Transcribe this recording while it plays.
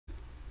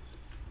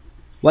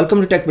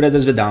Welcome to Tech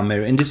Brothers with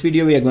Amir. In this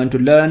video, we are going to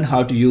learn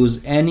how to use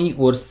any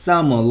or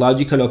some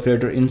logical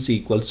operator in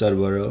SQL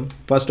Server.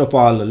 First of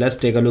all, let's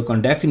take a look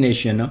on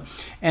definition.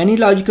 Any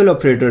logical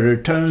operator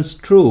returns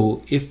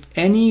true if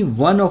any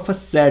one of a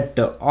set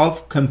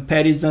of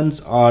comparisons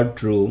are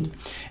true,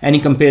 and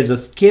it compares a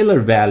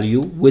scalar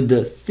value with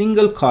a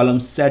single column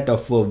set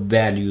of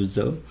values.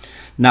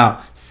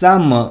 Now,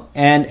 some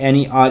and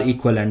any are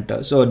equivalent,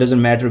 so it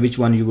doesn't matter which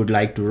one you would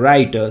like to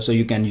write, so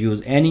you can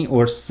use any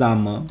or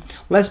some.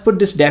 Let's put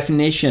this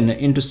definition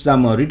into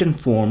some written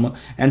form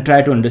and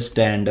try to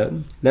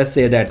understand. Let's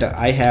say that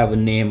I have a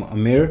name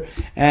Amir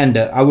and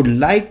I would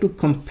like to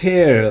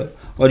compare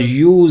or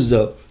use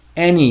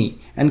any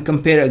and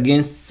compare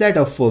against set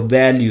of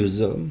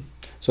values.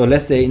 So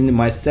let's say in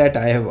my set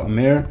I have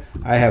Amir,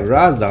 I have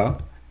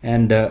Raza,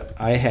 and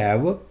I have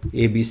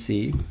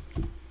ABC.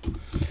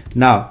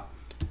 Now,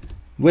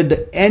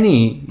 with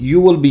any, you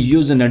will be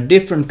using a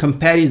different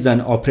comparison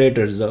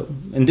operators.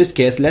 In this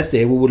case, let's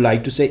say we would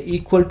like to say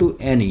equal to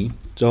any.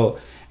 So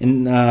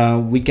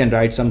we can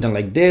write something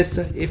like this: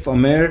 if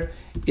Amir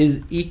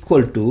is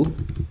equal to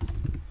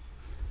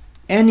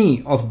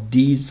any of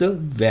these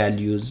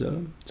values.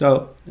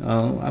 So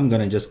I'm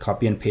gonna just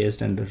copy and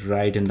paste and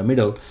write in the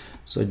middle.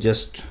 So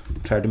just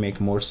try to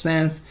make more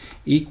sense.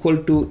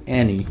 Equal to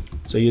any.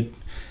 So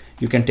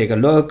you can take a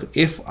look.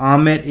 If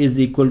Amir is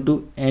equal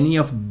to any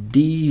of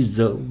these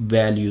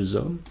values,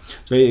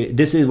 so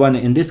this is one.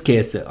 In this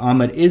case,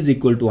 Amir is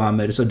equal to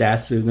Amir, so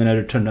that's going to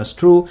return us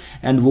true,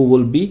 and we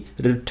will be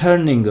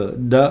returning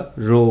the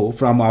row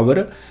from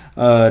our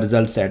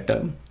result set.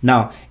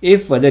 Now,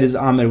 if there is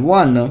Amir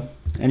 1,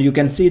 and you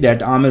can see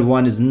that Amir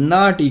 1 is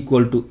not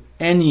equal to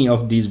any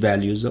of these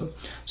values,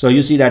 so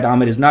you see that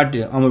Amir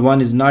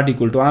 1 is not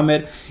equal to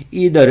Amir,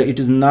 either it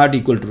is not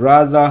equal to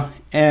Raza,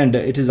 and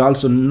it is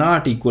also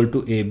not equal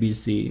to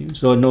ABC,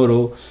 so no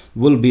row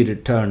will be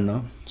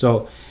returned.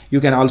 So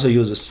you can also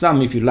use a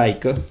sum if you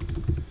like.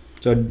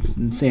 So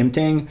same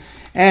thing,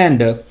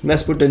 and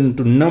let's put it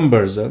into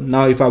numbers.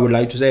 Now if I would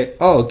like to say,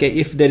 oh okay,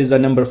 if there is a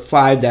number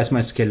 5, that's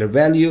my scalar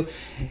value,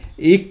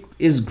 it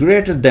is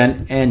greater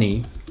than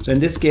any. So in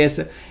this case,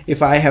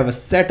 if I have a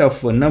set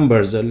of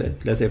numbers,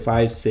 let's say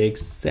 5, 6,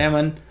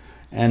 7,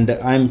 and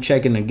I'm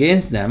checking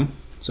against them,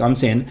 so I'm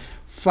saying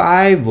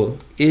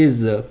 5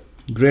 is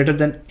greater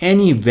than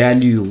any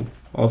value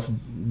of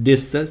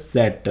this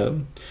set.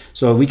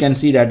 So we can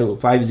see that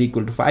 5 is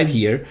equal to 5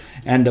 here,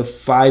 and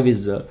 5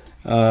 is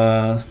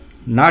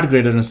not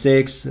greater than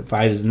 6,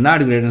 5 is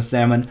not greater than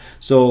 7.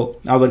 So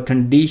our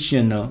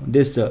condition,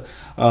 this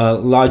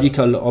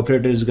logical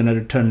operator is going to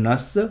return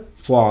us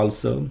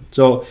false.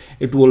 So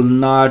it will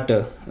not,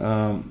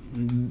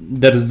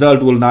 the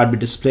result will not be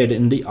displayed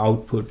in the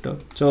output.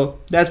 So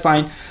that's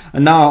fine.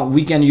 And now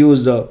we can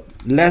use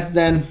less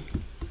than,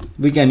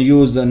 we can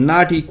use the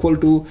not equal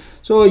to,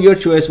 so your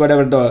choice,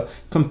 whatever the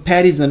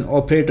comparison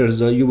operators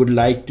you would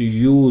like to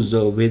use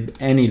with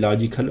any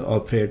logical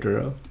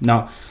operator.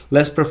 Now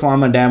let's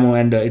perform a demo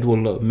and it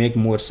will make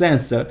more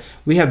sense.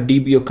 We have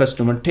DBA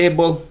customer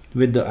table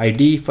with the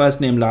ID,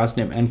 first name, last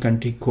name, and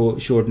country code,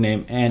 short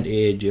name, and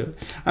age.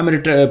 I'm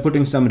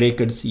putting some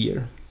records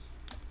here.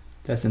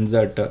 Let's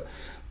insert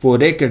for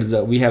records.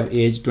 We have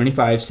age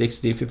 25,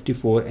 60,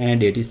 54,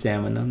 and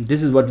 87.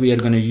 This is what we are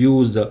going to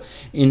use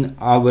in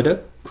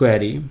our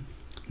query.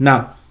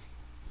 Now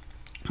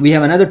we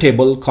have another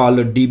table called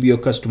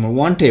DBA customer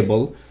 1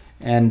 table,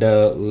 and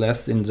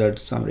let's insert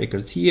some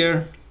records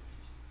here.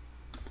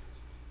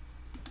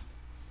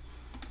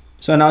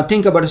 So now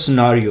think about a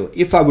scenario.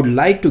 If I would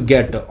like to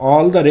get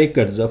all the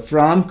records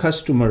from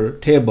customer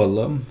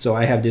table, so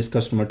I have this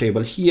customer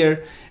table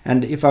here,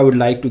 and if I would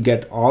like to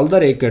get all the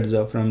records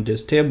from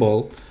this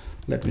table,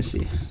 let me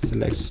see,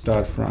 select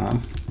start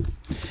from,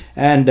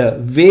 and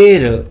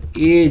where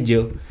age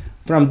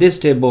from this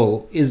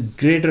table is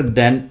greater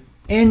than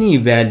any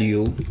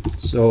value,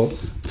 so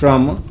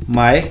from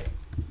my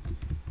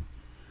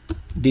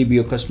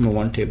DBA customer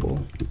 1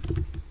 table.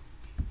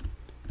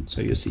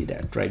 So you see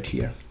that right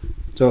here.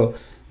 So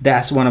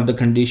that's one of the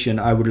condition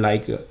I would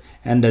like,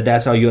 and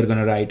that's how you're going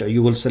to write.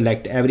 You will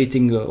select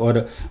everything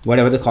or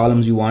whatever the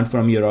columns you want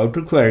from your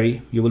outer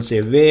query. You will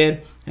say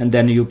where, and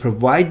then you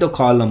provide the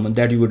column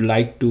that you would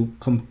like to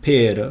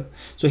compare.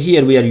 So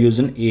here we are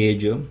using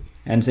age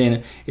and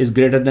saying is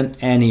greater than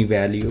any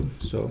value.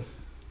 So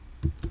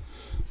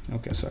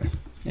okay, sorry,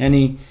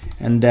 any,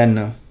 and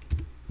then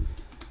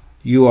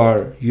you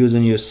are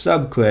using your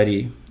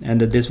subquery, and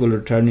this will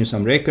return you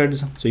some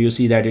records. So you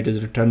see that it is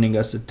returning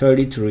us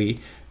 33,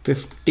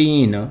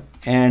 15,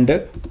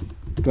 and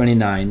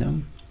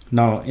 29.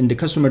 Now in the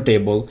customer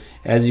table,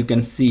 as you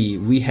can see,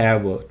 we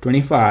have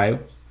 25,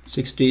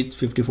 60,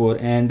 54,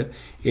 and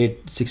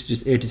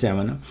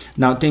 87.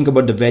 Now think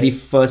about the very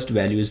first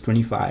value is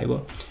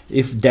 25.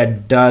 If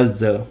that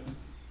does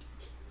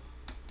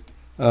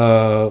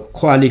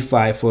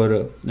qualify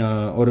for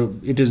or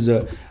it is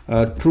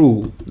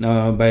true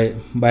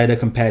by the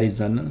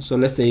comparison. So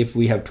let's say if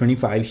we have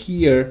 25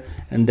 here,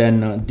 and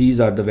then these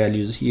are the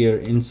values here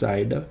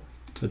inside.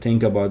 So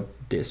think about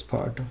this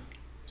part.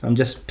 So I'm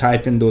just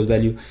typing those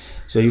values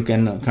so you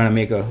can kind of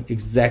make a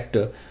exact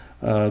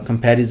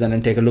comparison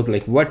and take a look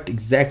like what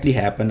exactly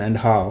happened and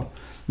how.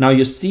 Now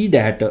you see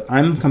that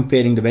I'm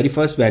comparing the very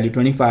first value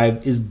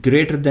 25 is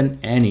greater than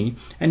any,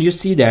 and you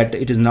see that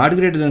it is not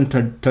greater than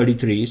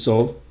 33,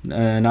 so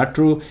not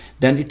true.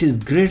 Then it is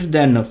greater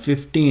than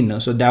 15,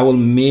 so that will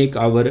make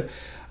our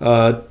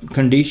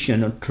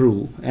condition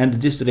true, and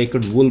this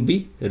record will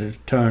be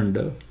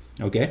returned.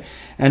 Okay,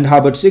 and how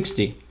about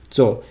 60?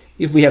 So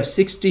if we have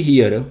 60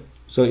 here,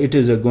 so it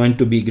is going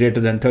to be greater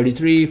than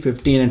 33,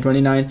 15 and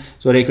 29,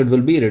 so record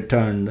will be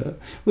returned.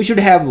 We should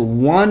have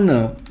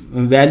one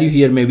value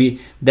here,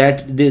 maybe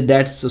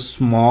that's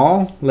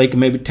small, like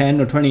maybe 10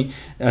 or 20,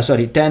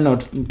 10 or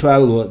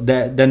 12,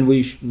 then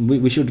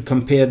we should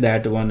compare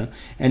that one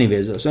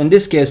anyways. So in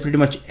this case pretty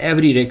much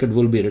every record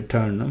will be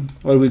returned,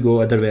 or we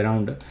go other way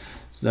around.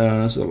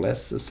 So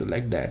let's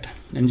select that,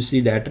 and you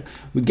see that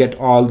we get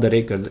all the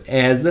records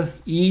as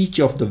each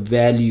of the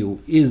value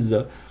is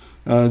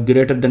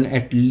greater than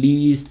at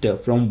least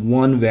from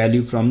one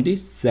value from the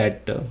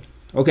set.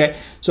 Okay,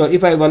 so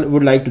if I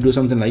would like to do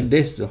something like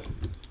this,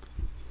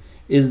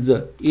 is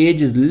the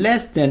age is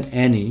less than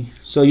any,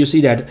 so you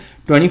see that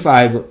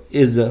 25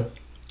 is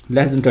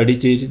less than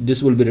 33,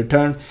 this will be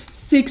returned.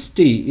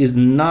 60 is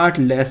not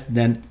less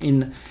than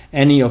in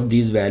any of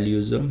these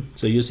values,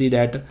 so you see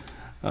that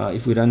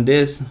if we run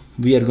this,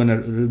 we are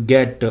gonna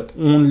get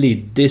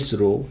only this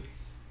row.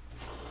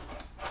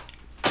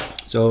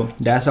 So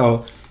that's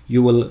how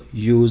you will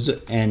use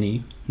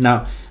any.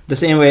 Now the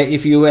same way,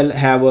 if you will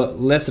have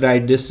let's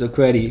write this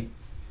query.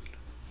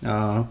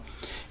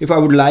 If I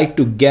would like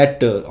to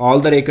get all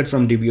the record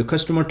from DBA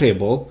customer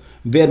table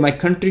where my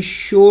country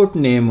short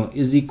name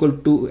is equal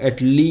to at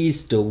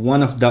least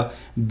one of the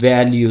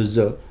values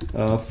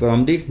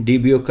from the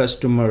DBA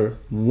customer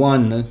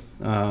one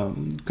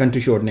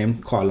country short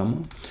name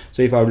column.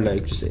 So if I would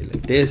like to say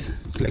like this,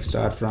 select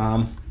start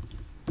from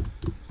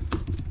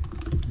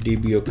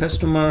DBA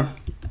customer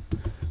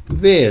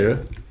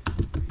where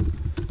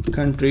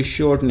country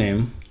short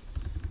name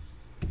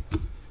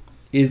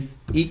is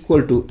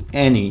equal to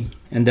any,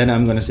 and then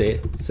I'm going to say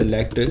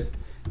select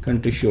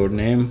country short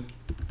name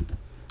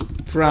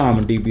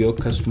from DBA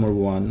customer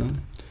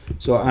one.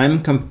 So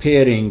I'm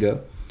comparing.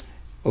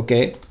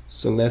 Okay,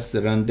 so let's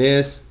run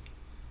this.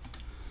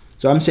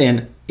 So I'm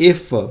saying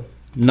if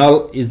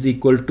null is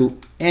equal to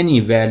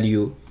any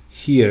value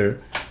here,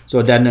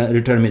 so then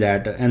return me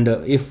that, and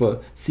if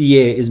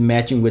CA is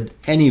matching with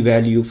any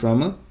value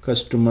from a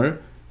customer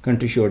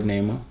country short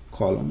name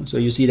column. So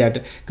you see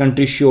that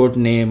country short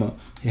name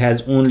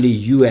has only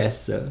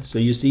US, so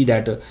you see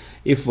that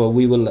if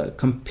we will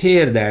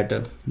compare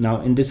that,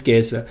 now in this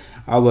case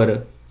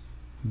our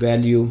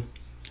value,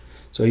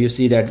 so you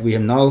see that we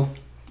have null,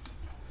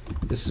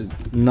 this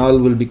null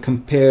will be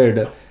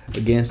compared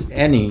against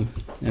any,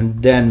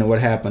 and then what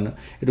happened,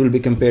 it will be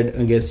compared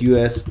against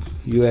US,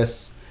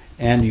 US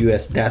and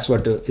US. That's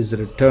what is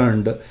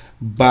returned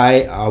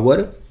by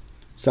our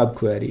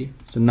subquery.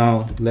 So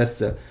now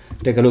let's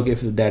take a look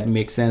if that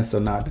makes sense or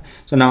not.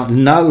 So now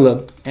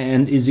null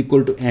and is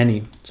equal to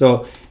any.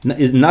 So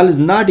null is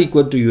not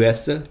equal to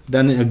US,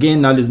 then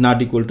again null is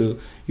not equal to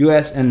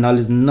US, and null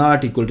is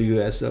not equal to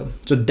US.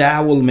 So that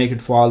will make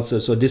it false.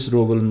 So this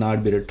row will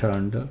not be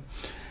returned.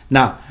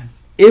 Now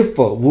if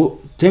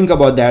think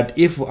about that,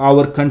 if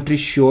our country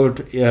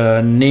short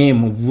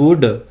name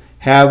would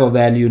have a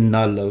value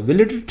null,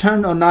 will it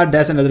return or not?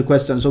 That's another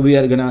question. So we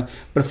are gonna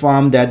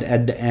perform that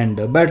at the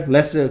end, but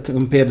let's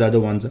compare the other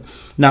ones.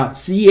 Now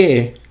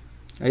CA,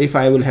 if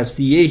I will have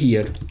CA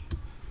here,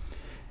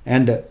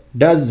 and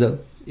does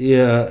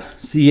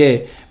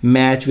CA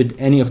match with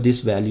any of these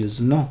values?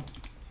 No,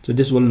 so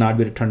this will not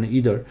be returned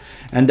either.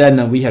 And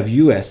then we have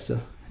US,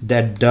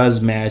 that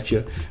does match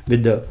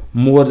with the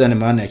more than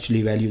one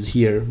actually values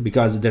here,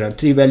 because there are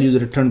 3 values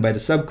returned by the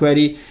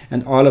subquery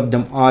and all of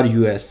them are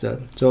US.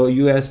 So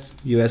US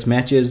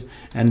matches,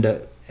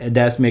 and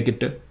that's make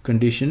it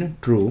condition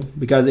true,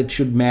 because it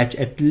should match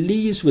at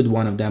least with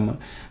one of them.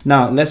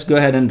 Now let's go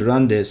ahead and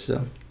run this,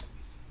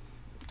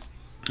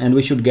 and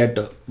we should get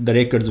the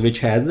records which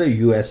has the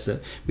US,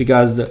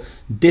 because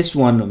this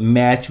one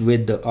match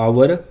with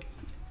our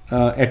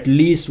at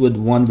least with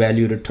one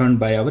value returned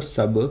by our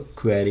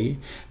subquery.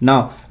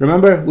 Now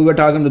remember, we were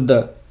talking with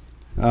the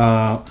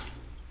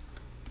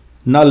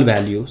null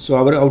value, so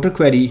our outer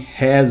query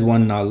has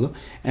one null,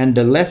 and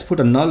let's put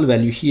a null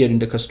value here in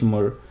the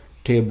customer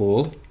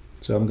table.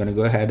 So I'm going to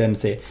go ahead and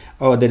say,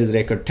 oh, there is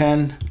record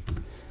 10.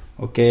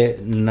 Okay,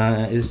 now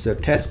is a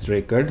test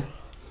record,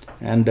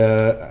 and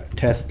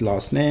test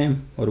last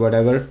name or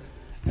whatever,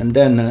 and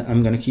then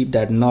I'm going to keep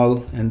that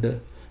null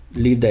and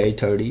leave the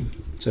 830.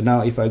 So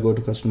now if I go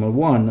to customer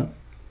one,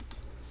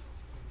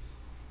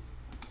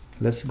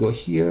 let's go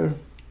here,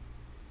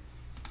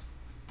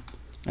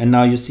 and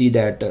now you see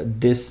that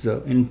this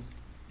in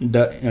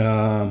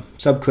the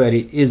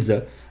subquery is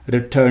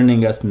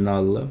returning us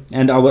null,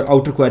 and our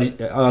outer query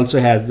also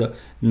has the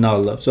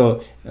null.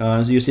 So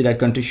you see that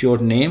country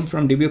short name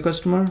from DBA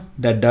customer,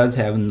 that does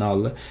have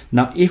null.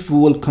 Now if we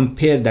will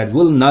compare that,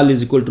 will null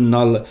is equal to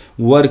null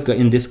work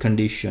in this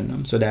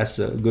condition? So that's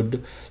a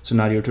good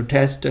scenario to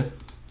test.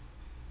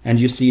 And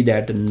you see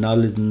that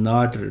null is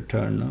not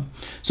returned.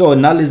 So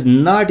null is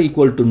not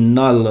equal to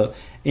null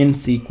in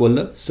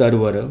SQL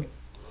Server.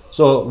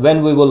 So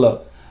when we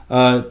will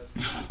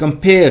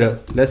compare,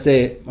 let's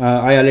say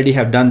I already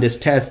have done this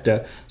test.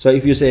 So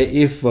if you say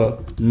if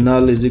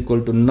null is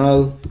equal to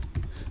null,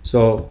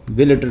 so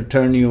will it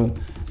return you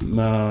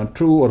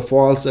true or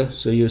false?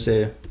 So you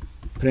say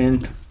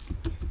print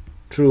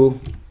true,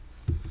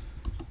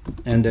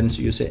 and then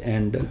you say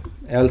and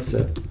else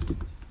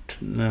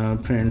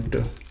print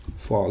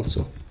false.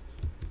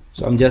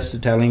 So I'm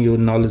just telling you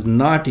null is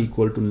not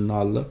equal to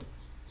null.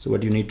 So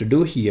what you need to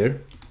do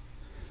here,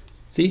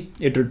 see,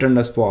 it returned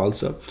us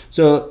false.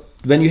 So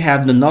when you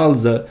have the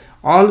nulls,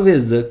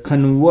 always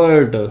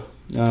convert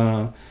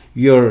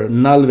your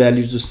null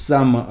values to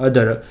some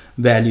other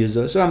values.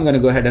 So I'm going to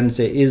go ahead and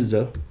say is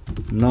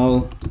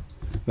null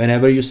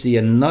whenever you see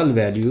a null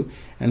value,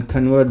 and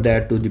convert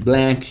that to the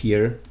blank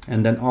here,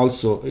 and then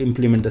also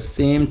implement the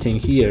same thing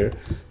here.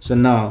 So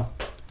now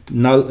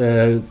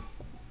null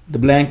the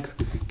blank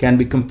can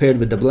be compared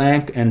with the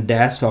blank, and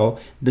that's how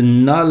the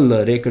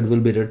null record will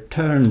be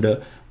returned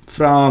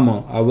from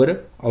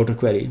our outer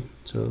query.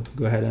 So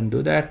go ahead and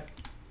do that,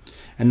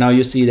 and now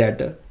you see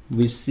that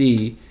we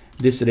see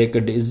this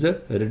record is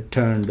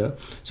returned.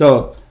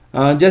 So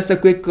just a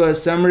quick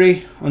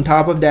summary on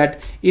top of that,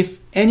 if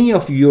any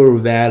of your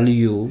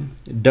value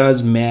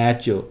does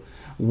match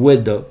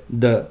with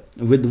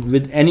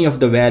with any of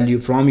the value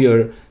from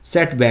your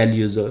set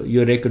values,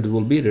 your record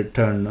will be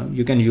returned.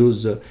 You can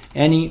use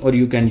any, or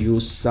you can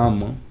use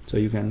some. So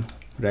you can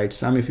write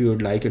some if you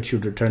would like. It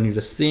should return you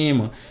the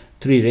same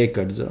 3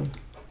 records.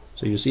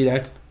 So you see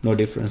that no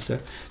difference.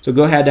 So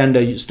go ahead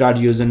and start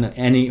using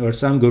any or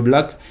some. Good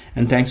luck,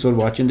 and thanks for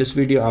watching this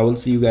video. I will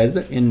see you guys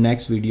in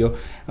next video.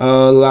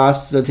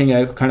 Last thing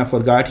I kind of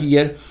forgot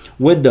here,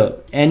 with the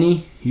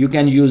any you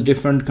can use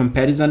different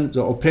comparison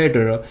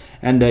operator,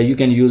 and you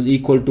can use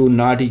equal to,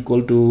 not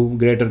equal to,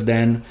 greater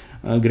than,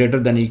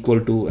 equal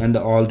to, and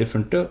all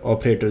different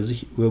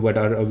operators what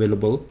are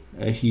available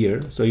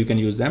here. So you can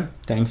use them.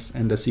 Thanks,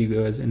 and see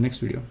you guys in next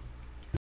video.